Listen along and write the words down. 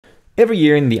Every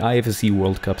year in the IFSC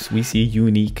World Cups we see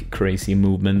unique, crazy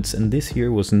movements, and this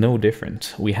year was no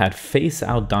different. We had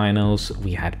face-out dynos,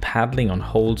 we had paddling on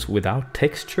holds without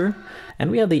texture,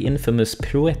 and we had the infamous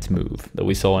pirouette move that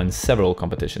we saw in several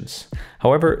competitions.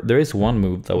 However, there is one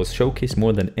move that was showcased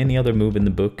more than any other move in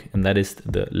the book, and that is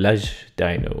the lache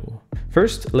dyno.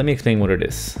 First, let me explain what it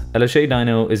is. A lache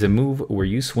dyno is a move where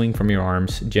you swing from your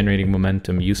arms, generating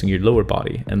momentum using your lower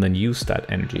body, and then use that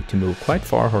energy to move quite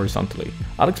far horizontally.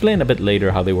 I'll explain a bit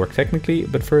later how they work technically,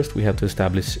 but first we have to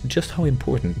establish just how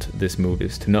important this move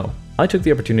is to know. I took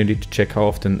the opportunity to check how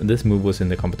often this move was in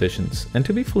the competitions, and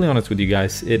to be fully honest with you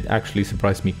guys, it actually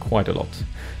surprised me quite a lot.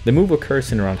 The move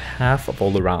occurs in around half of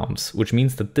all the rounds, which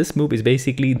means that this move is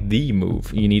basically the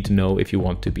move you need to know if you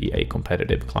want to be a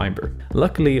competitive climber.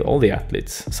 Luckily, all the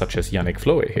athletes, such as Yannick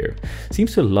Floe here,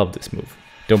 seems to love this move.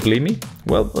 Don't believe me?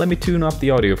 Well, let me tune up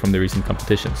the audio from the recent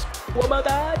competitions.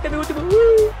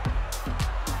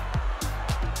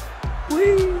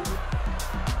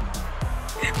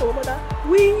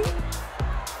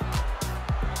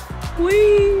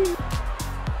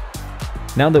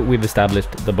 Now that we've established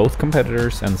that both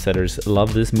competitors and setters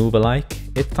love this move alike,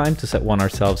 it's time to set one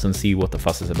ourselves and see what the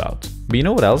fuss is about. But you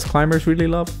know what else climbers really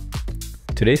love?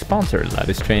 Today's sponsor,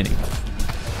 Lattice Training.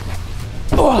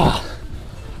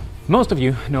 Most of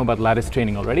you know about Lattice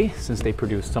Training already, since they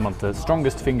produce some of the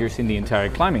strongest fingers in the entire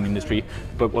climbing industry,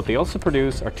 but what they also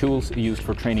produce are tools used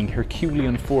for training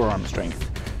Herculean forearm strength.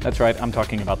 That's right, I'm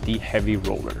talking about the heavy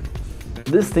roller.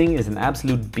 This thing is an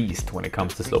absolute beast when it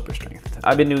comes to sloper strength.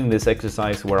 I've been doing this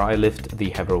exercise where I lift the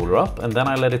heavy roller up and then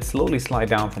I let it slowly slide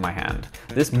down from my hand.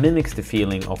 This mimics the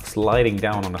feeling of sliding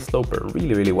down on a sloper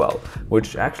really well,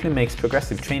 which actually makes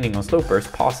progressive training on slopers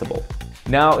possible.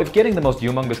 Now, if getting the most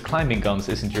humongous climbing guns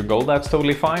isn't your goal, that's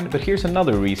totally fine, but here's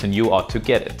another reason you ought to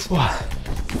get it.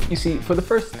 You see, for the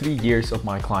first 3 years of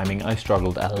my climbing, I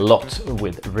struggled a lot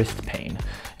with wrist pain,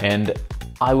 and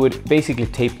I would basically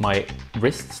tape my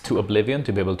wrists to oblivion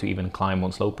to be able to even climb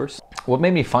on slopers. What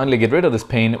made me finally get rid of this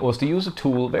pain was to use a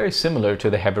tool very similar to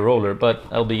the heavy roller, but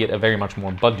albeit a very much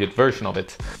more budget version of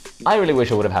it. I really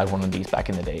wish I would have had one of these back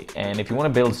in the day, and if you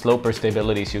want to build sloper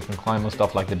stability so you can climb on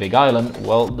stuff like the Big Island,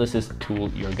 well, this is the tool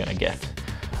you're gonna get.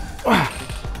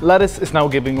 Lattice is now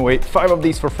giving away 5 of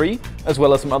these for free, as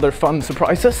well as some other fun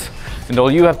surprises, and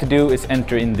all you have to do is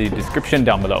enter in the description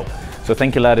down below. So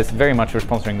thank you Lattice very much for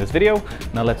sponsoring this video.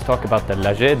 Now let's talk about the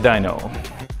lache dyno.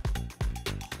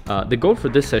 The goal for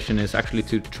this session is actually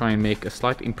to try and make a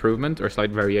slight improvement or slight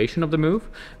variation of the move,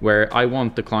 where I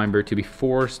want the climber to be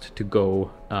forced to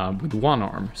go with one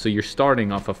arm. So you're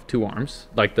starting off of 2 arms,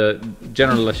 like the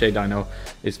general lache dyno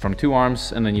is from 2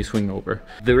 arms and then you swing over.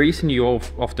 The reason you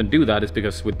often do that is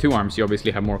because with 2 arms you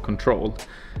obviously have more control,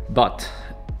 but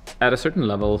at a certain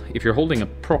level, if you're holding a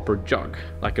proper jug,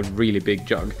 like a really big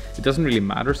jug, it doesn't really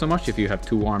matter so much if you have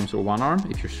 2 arms or 1 arm,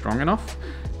 if you're strong enough.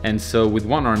 And so with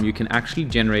 1 arm, you can actually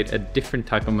generate a different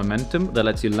type of momentum that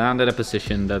lets you land at a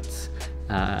position that's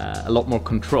a lot more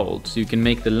controlled. So you can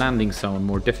make the landing zone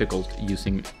more difficult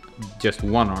using just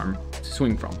 1 arm to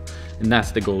swing from. And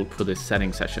that's the goal for this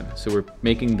setting session. So we're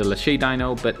making the lache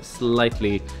dyno, but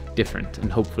slightly different,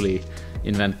 and hopefully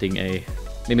inventing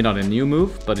maybe not a new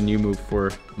move, but a new move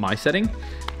for my setting.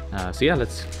 So yeah,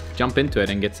 let's jump into it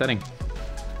and get setting.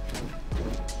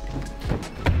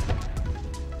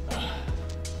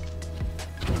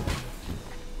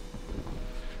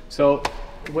 So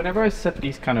whenever I set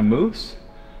these kind of moves,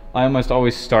 I almost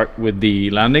always start with the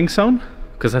landing zone,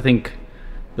 because I think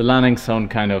the landing zone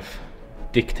kind of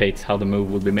dictates how the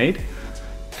move will be made.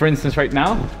 For instance, right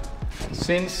now,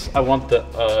 since I want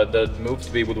the move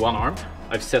to be with 1 arm,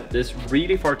 I've set this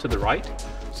really far to the right.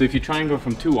 So if you try and go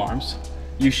from 2 arms,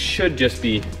 you should just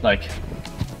be like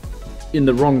in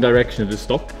the wrong direction to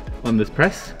stop on this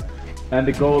press. And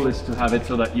the goal is to have it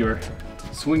so that you're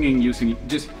swinging using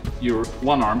just your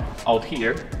 1 arm out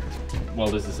here. Well,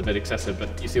 this is a bit excessive,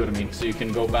 but you see what I mean. So you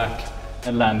can go back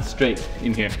and land straight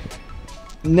in here.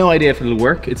 No idea if it'll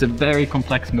work. It's a very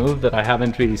complex move that I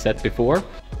haven't really set before.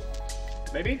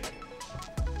 Maybe?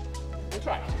 We'll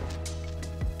try.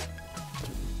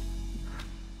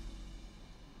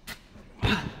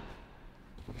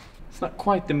 It's not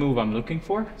quite the move I'm looking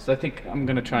for, so I think I'm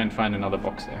gonna try and find another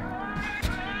box there.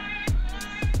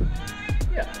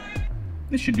 Yeah,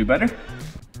 this should do better.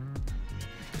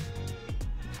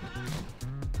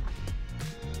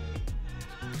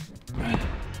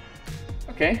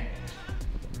 Okay,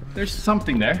 there's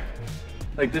something there.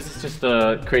 Like this is just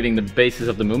creating the basis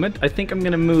of the movement. I think I'm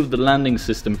gonna move the landing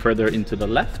system further into the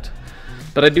left,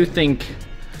 but I do think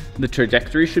the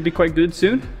trajectory should be quite good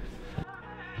soon.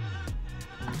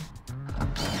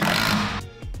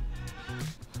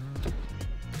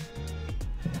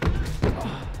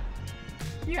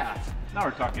 Yeah, now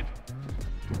we're talking.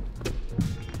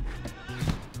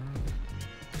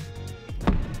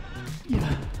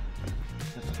 Yeah,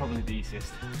 that's probably the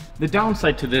easiest. The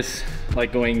downside to this,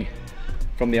 like going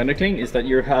from the undercling, is that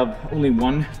you have only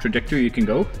one trajectory you can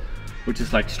go, which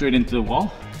is like straight into the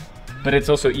wall, but it's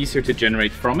also easier to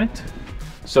generate from it.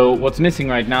 So what's missing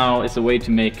right now is a way to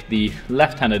make the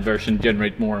left-handed version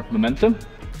generate more momentum.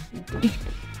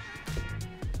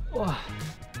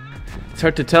 It's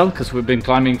hard to tell because we've been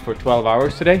climbing for 12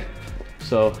 hours today,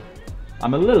 so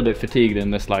I'm a little bit fatigued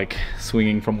in this like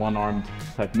swinging from one arm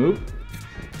type move.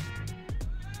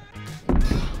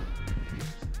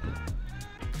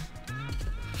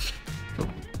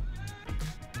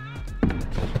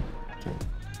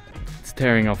 It's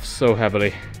tearing off so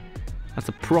heavily. That's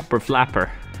a proper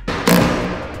flapper.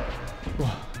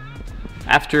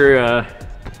 After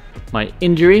my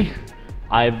injury,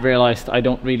 I've realized I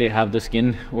don't really have the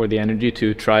skin or the energy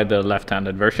to try the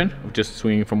left-handed version of just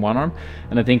swinging from one arm.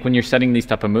 And I think when you're setting these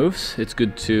type of moves, it's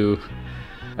good to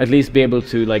at least be able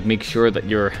to like make sure that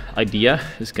your idea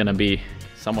is gonna be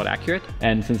somewhat accurate.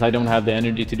 And since I don't have the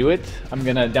energy to do it, I'm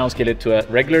gonna downscale it to a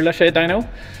regular lache dyno.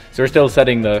 So we're still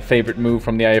setting the favorite move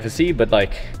from the IFSC, but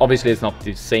like obviously it's not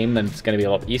the same and it's gonna be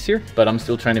a lot easier, but I'm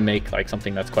still trying to make like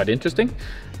something that's quite interesting.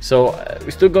 So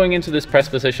we're still going into this press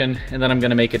position, and then I'm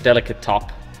gonna make a delicate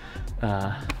top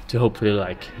to hopefully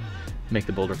like make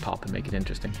the boulder pop and make it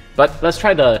interesting. But let's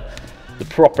try the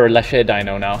proper lache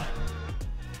dyno now.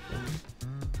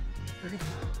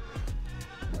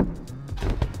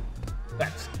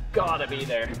 That's gotta be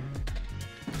there.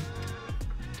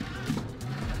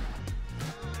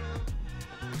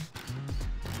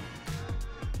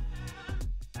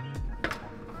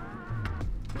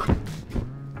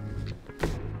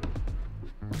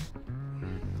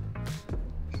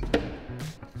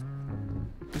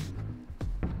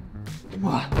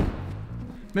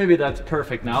 Maybe that's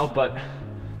perfect now, but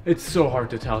it's so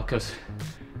hard to tell because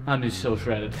I'm just so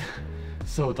shredded,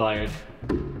 so tired.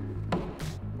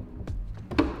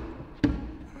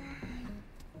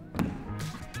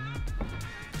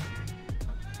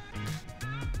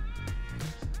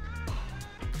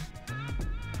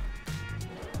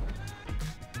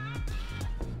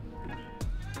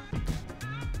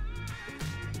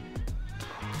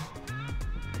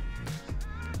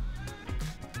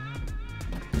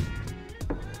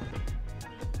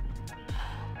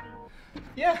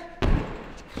 Yeah.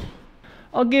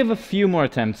 I'll give a few more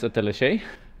attempts at the lache,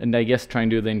 and I guess try and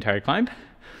do the entire climb.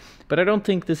 But I don't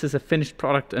think this is a finished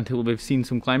product until we've seen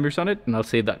some climbers on it, and I'll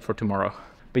save that for tomorrow.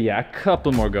 But yeah, a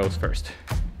couple more goes first.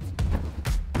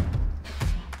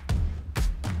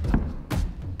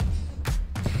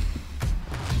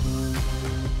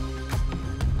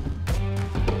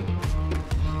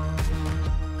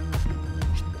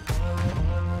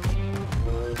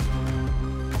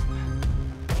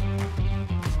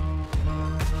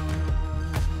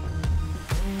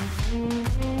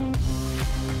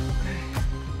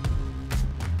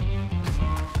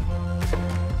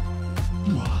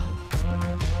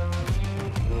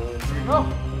 Oh,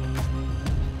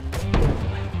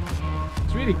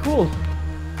 it's really cool,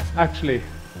 actually.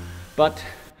 But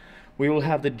we will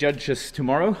have the judges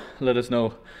tomorrow let us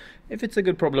know if it's a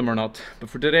good problem or not. But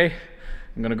for today,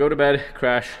 I'm gonna go to bed,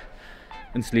 crash,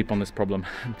 and sleep on this problem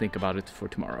and think about it for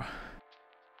tomorrow.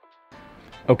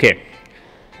 Okay,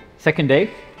 second day,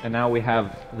 and now we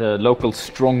have the local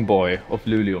strong boy of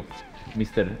Luleå,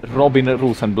 Mr. Robin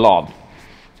Rosenblad.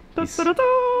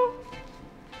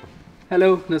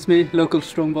 Hello, that's me, local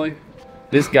strong boy.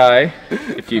 This guy,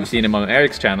 if you've seen him on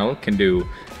Eric's channel, can do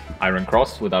iron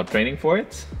cross without training for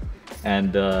it,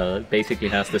 and basically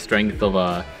has the strength of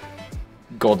a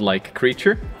godlike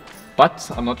creature.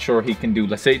 But I'm not sure he can do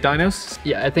lache dynos.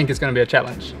 Yeah, I think it's gonna be a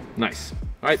challenge. Nice.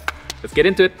 All right, let's get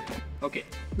into it. Okay.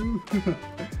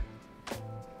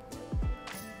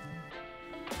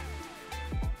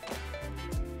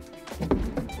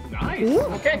 Nice. Ooh.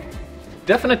 Okay.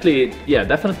 Definitely, yeah,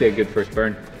 definitely a good first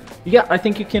burn. Yeah, I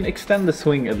think you can extend the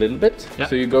swing a little bit. Yeah.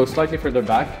 So you go slightly further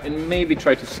back and maybe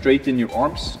try to straighten your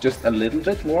arms just a little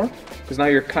bit more, because now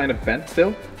you're kind of bent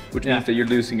still, which means that you're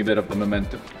losing a bit of the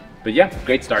momentum. But yeah,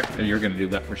 great start, and you're gonna do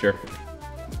that for sure.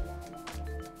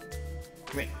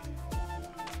 Come in.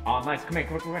 Oh, nice. Come in,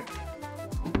 come in, come in.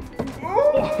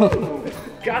 Oh,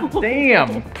 God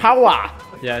damn, power!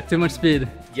 Yeah, too much speed,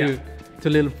 yeah. Too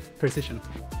little precision.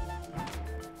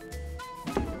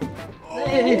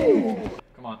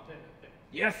 Come on.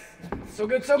 Yes! So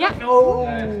good, so good!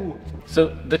 No!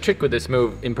 So the trick with this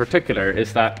move in particular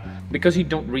is that because you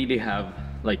don't really have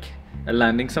like a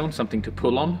landing zone, something to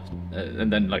pull on,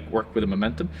 and then like work with the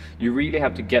momentum, you really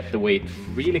have to get the weight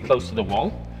really close to the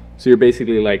wall. So you're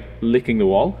basically like licking the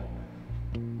wall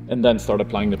and then start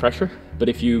applying the pressure. But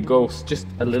if you go just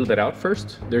a little bit out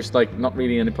first, there's like not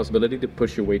really any possibility to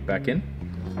push your weight back in.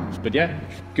 But yeah,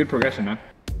 good progression, man.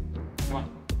 Come on.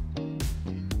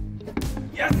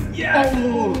 Yes, yes!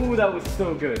 Oh, that was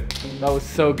so good. That was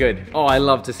so good. Oh, I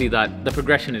love to see that. The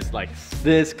progression is like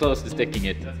this close to sticking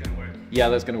it. That's gonna work. Yeah,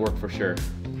 that's gonna work for sure.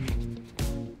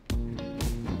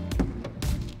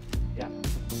 Yeah.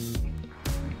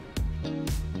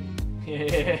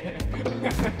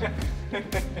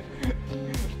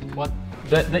 What?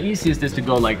 The easiest is to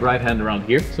go like right hand around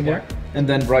here somewhere, and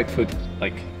then right foot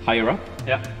like higher up.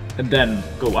 Yeah. And then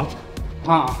go up.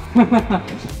 Ah.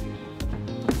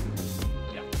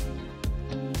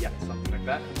 Yeah, something like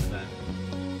that. And then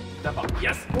step up.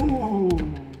 Yes. Ooh.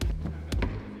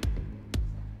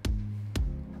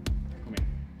 Come here.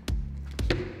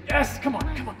 Yes. Come on.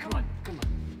 Come on. Come on. Come on.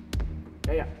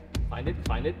 Yeah, yeah. Find it.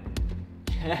 Find it.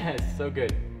 Yes. So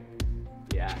good.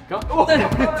 Yeah. Go. Oh.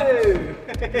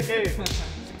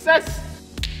 Success.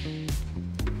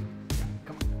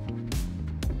 Come on.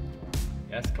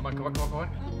 Yes. Come on. Come on. Come on. Come on.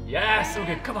 Yes. So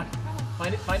good. Come on.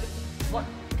 Find it. Find it. Come on.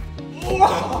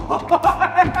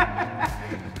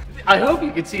 I hope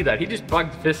you could see that. He just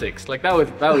bugged physics. Like that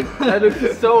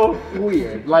looked so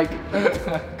weird. Like,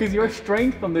 because your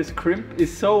strength on this crimp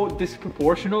is so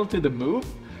disproportional to the move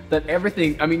that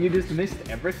everything, I mean, you just missed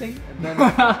everything.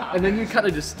 And then you kind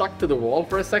of just stuck to the wall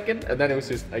for a second. And then it was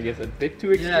just, I guess, a bit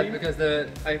too extreme. Yeah, because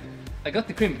I got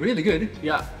the crimp really good.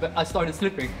 Yeah. But I started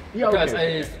slipping. Yeah, because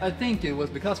okay. I think it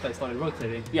was because I started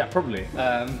rotating. Yeah, probably.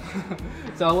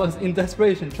 So I was in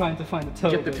desperation trying to find the toe.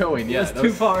 Get the toe in, yeah. It's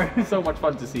too far. So much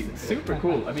fun to see. It's super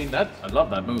cool. I mean, I love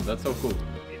that move. That's so cool.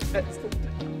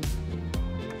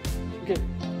 Okay.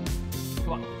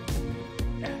 Come on.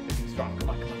 Yeah, looking strong.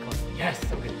 Come on, come on, come on. Yes,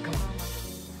 okay, come on.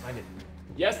 Find it.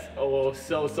 Yes. Oh,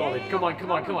 so solid. Come on, come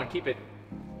on, come on. Keep it.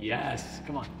 Yes,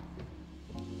 come on.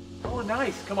 Oh,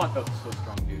 nice. Come on. Oh, so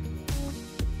strong, dude.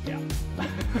 Yeah.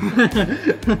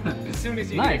 As soon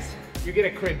as you get a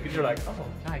crimp, because you're like, oh,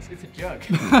 nice, it's a jug.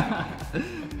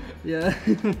 Yeah.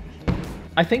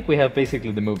 I think we have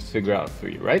basically the moves figured out for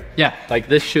you, right? Yeah. Like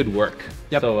this should work.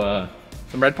 Yep. So,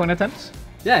 some red point attempts?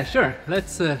 Yeah, sure.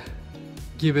 Let's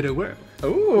give it a whirl.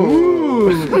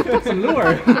 Ooh. Some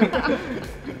lure.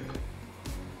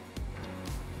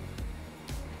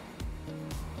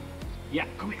 Yeah,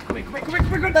 come here, come here, come here, come here,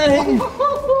 come here,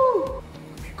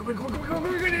 come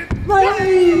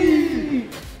here.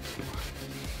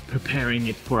 Preparing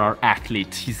it for our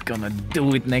athlete. He's gonna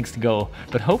do it next go,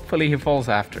 but hopefully he falls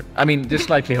after. I mean, just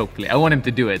slightly hopefully. I want him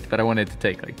to do it, but I want it to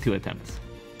take like 2 attempts.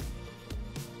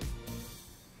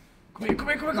 Come here, come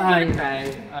here, come here, come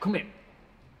here. Come here.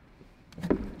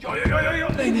 Yo, yo, yo, yo, yo.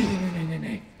 Nee, nee, nee, nee, nee,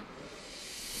 nee.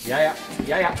 Ja, ja,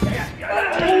 ja, ja, ja,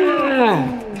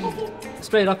 ja.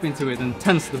 Straight up into it and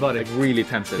tense the body. Like really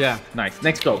tense it. Yeah. Nice.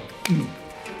 Next go. Come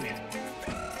here.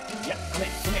 Yeah, come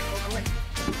here, come here, come here.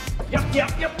 Yep,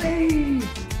 yep, yep.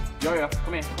 Yo, yo,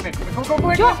 come here, come here, come here, come here, come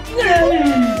here. Yeah.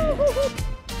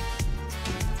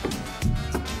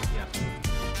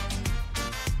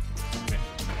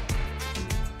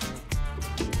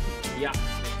 Yeah.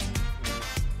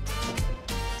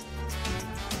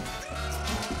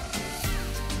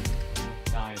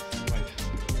 Nice. Wait.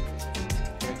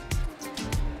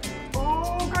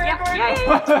 Oh, great, great.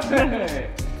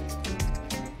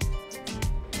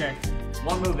 Okay.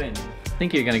 One move in. I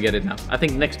think you're gonna get it now. I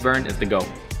think next burn is the go.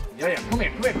 Yeah, yeah. Come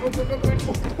here, come here, come here, come here.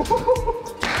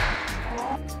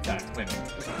 Guys, wait a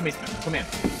minute. Come here, come here.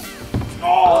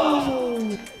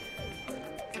 Oh!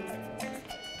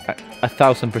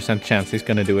 1,000% chance he's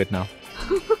gonna do it now.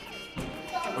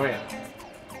 Oh yeah.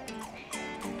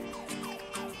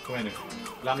 Kom igen nu.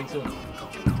 Landing soon.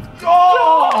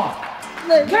 Oh!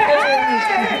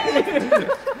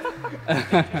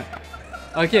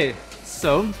 Okay,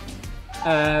 so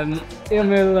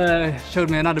Emil showed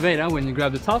me another beta when you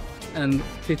grab the top and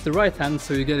hit the right hand,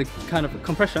 so you get a kind of a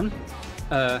compression.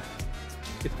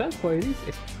 It felt quite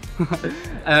easy.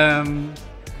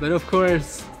 But of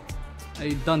course,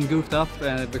 I done goofed up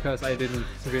because I didn't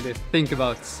really think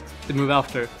about the move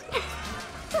after.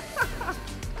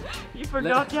 You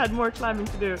forgot you had more climbing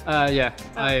to do. Yeah,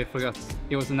 I forgot.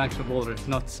 It was an actual boulder,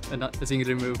 not a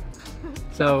singular move.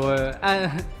 So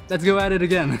let's go at it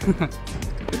again.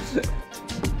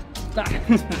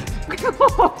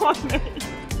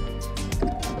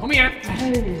 Kom igen!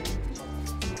 Hey!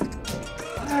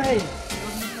 Hey!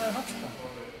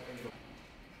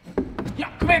 Ja,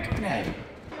 kom igen! Nej!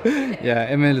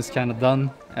 Yeah, Emil is kind of done.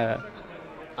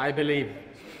 I believe.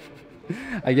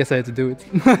 I guess I had to do it.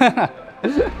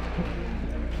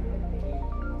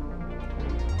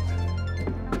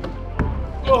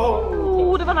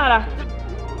 Oh, det var nära.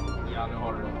 Ja, nu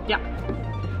har du det. Ja.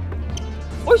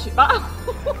 Oj, va?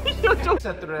 Oj, oj, oj.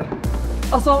 Sätter du det?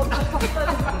 Alltså...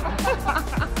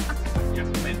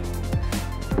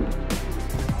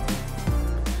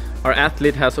 Our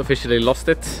athlete has officially lost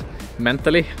it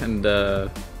mentally, and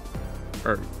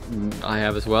or I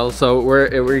have as well. So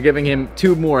we're giving him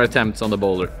 2 more attempts on the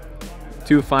boulder.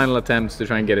 2 final attempts to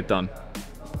try and get it done.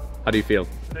 How do you feel?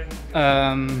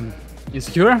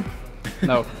 Insecure?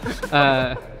 No.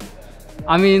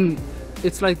 I mean,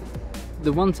 it's like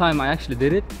the one time I actually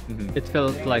did it, it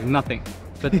felt like nothing.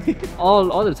 But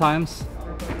all other times,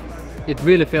 it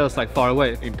really feels like far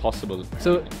away. Impossible.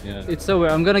 So Yeah. it's so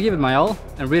weird. I'm gonna give it my all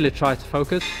and really try to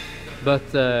focus. But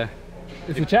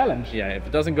it's a challenge. Yeah, if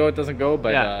it doesn't go, it doesn't go,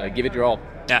 but Yeah. give it your all.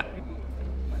 Yeah.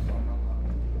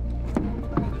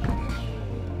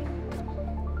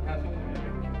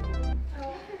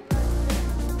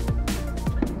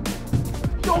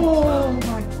 Oh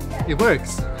my. It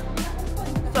works.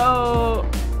 So,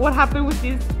 what happened with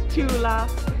these 2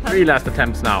 last? 3 last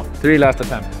attempts now. 3 last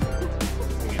attempts.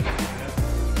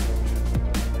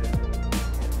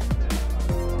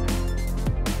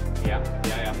 Yeah.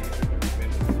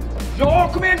 Ja,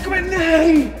 kom igen,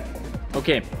 nej!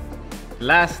 Okay,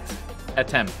 last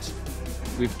attempt.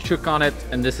 We've shook on it,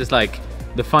 and this is like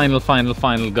the final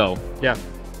go. Yeah.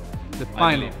 The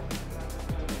final.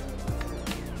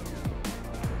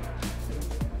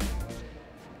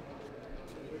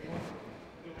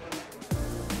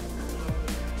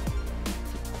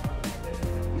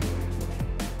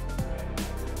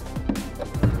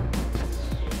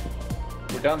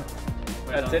 We're done.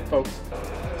 That's it, folks.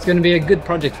 It's gonna be a good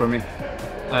project for me.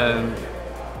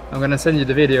 I'm gonna send you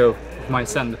the video of my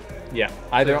send. Yeah,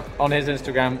 either on his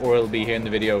Instagram or it'll be here in the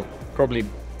video, probably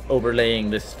overlaying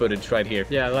this footage right here.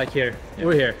 Yeah, like here.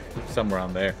 We're here. Somewhere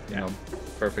on there, you know,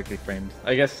 perfectly framed.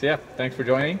 I guess, yeah, thanks for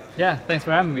joining. Yeah, thanks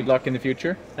for having me. Good luck in the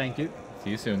future. Thank you.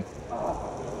 See you soon.